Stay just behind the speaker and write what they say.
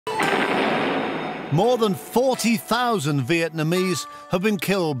More than 40,000 Vietnamese have been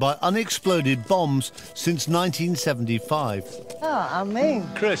killed by unexploded bombs since 1975. I'm in.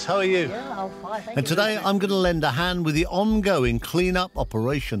 Chris, how are you? Yeah, I'm fine. And today I'm going to lend a hand with the ongoing clean-up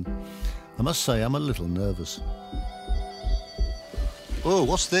operation. I must say I'm a little nervous. Oh,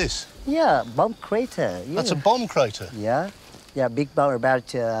 what's this? Yeah, bomb crater. Yeah. That's a bomb crater? Yeah. Yeah, big bomb, about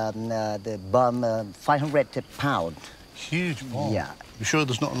the bomb 500 pounds. Huge bomb? Yeah. You sure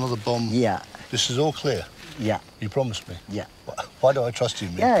there's not another bomb? Yeah. This is all clear? Yeah. You promised me? Yeah. Why do I trust you,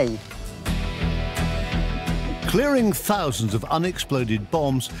 Mick? Yeah. Clearing thousands of unexploded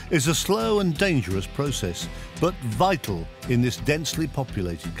bombs is a slow and dangerous process, but vital in this densely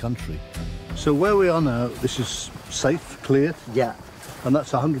populated country. So where we are now, this is safe, clear? Yeah. And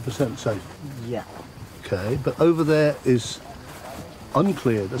that's 100% safe? Yeah. Okay, but over there is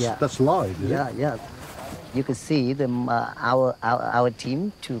unclear. That's live, is it? Yeah. You can see our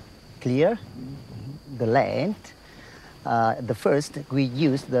team to clear the land. The first, we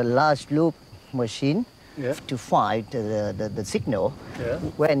use the large loop machine to find the signal. Yeah.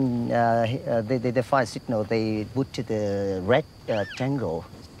 When they find signal, they put to the red triangle.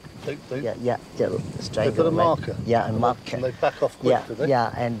 They put a marker? Yeah, a marker. And they back off quick, do they?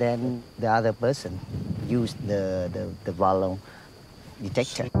 Yeah, and then the other person use the volume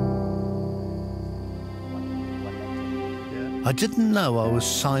detector. I didn't know I was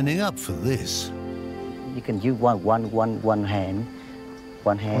signing up for this. You can use one hand.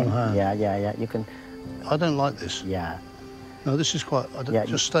 One hand. Yeah. You can. I don't like this. Yeah. No, this is quite.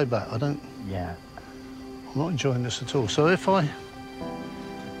 Just stay back. I don't. Yeah. I'm not enjoying this at all. So if I.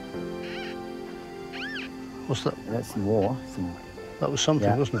 What's that? That's more. That was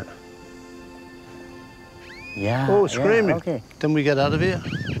something, wasn't it? Yeah. Oh, it's screaming. Yeah, okay. Then we get out of here.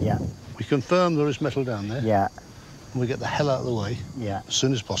 Yeah. We confirm there is metal down there. Yeah. And we get the hell out of the way. Yeah. As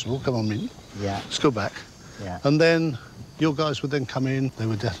soon as possible. Come on, Min. Yeah. Let's go back. Yeah. And then your guys would then come in. They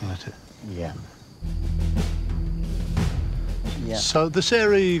would detonate it. Yeah. Yeah. So this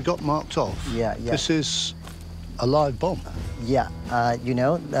area you got marked off. Yeah. This is a live bomb. Yeah. You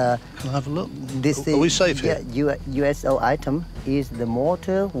know. Can I have a look? Are we safe here? Yeah. USO item is the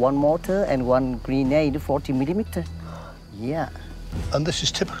mortar, one mortar, and one grenade, 40 millimeter. Yeah. And this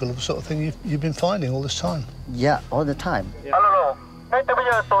is typical of the sort of thing you've been finding all this time. Yeah, all the time. Yeah. Alo, ngay từ bây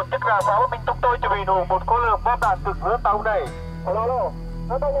giờ tổ chức rà pháo binh chúng tôi chuẩn bị đủ một khối lượng bom đạn cực lớn tàu này. Alo,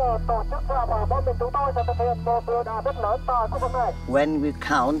 ngay bây giờ tổ chức rà pháo bom binh chúng tôi sẽ thực hiện một mưa đạn rất lớn tại khu vực này. When we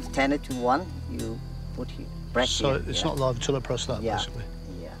count 10 to 1, you put it back so here. It's not live until I press that, basically.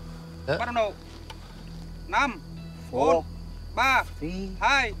 Yeah. Bắt đầu. 5, 4, 3,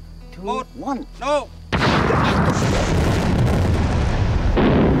 2, 1, 1. No.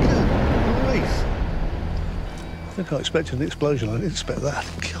 I think I expected an explosion. I didn't expect that.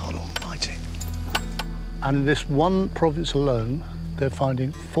 God almighty. And in this one province alone, they're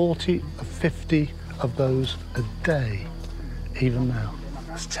finding 40 or 50 of those a day, even now.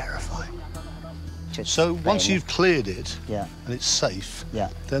 That's terrifying. So once you've cleared it and it's safe,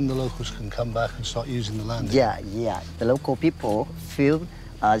 then the locals can come back and start using the land. Yeah. The local people feel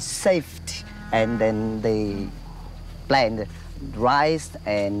safe, and then they plant rice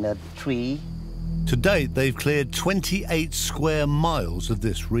and tree. To date, they've cleared 28 square miles of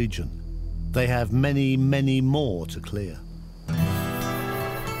this region. They have many, many more to clear.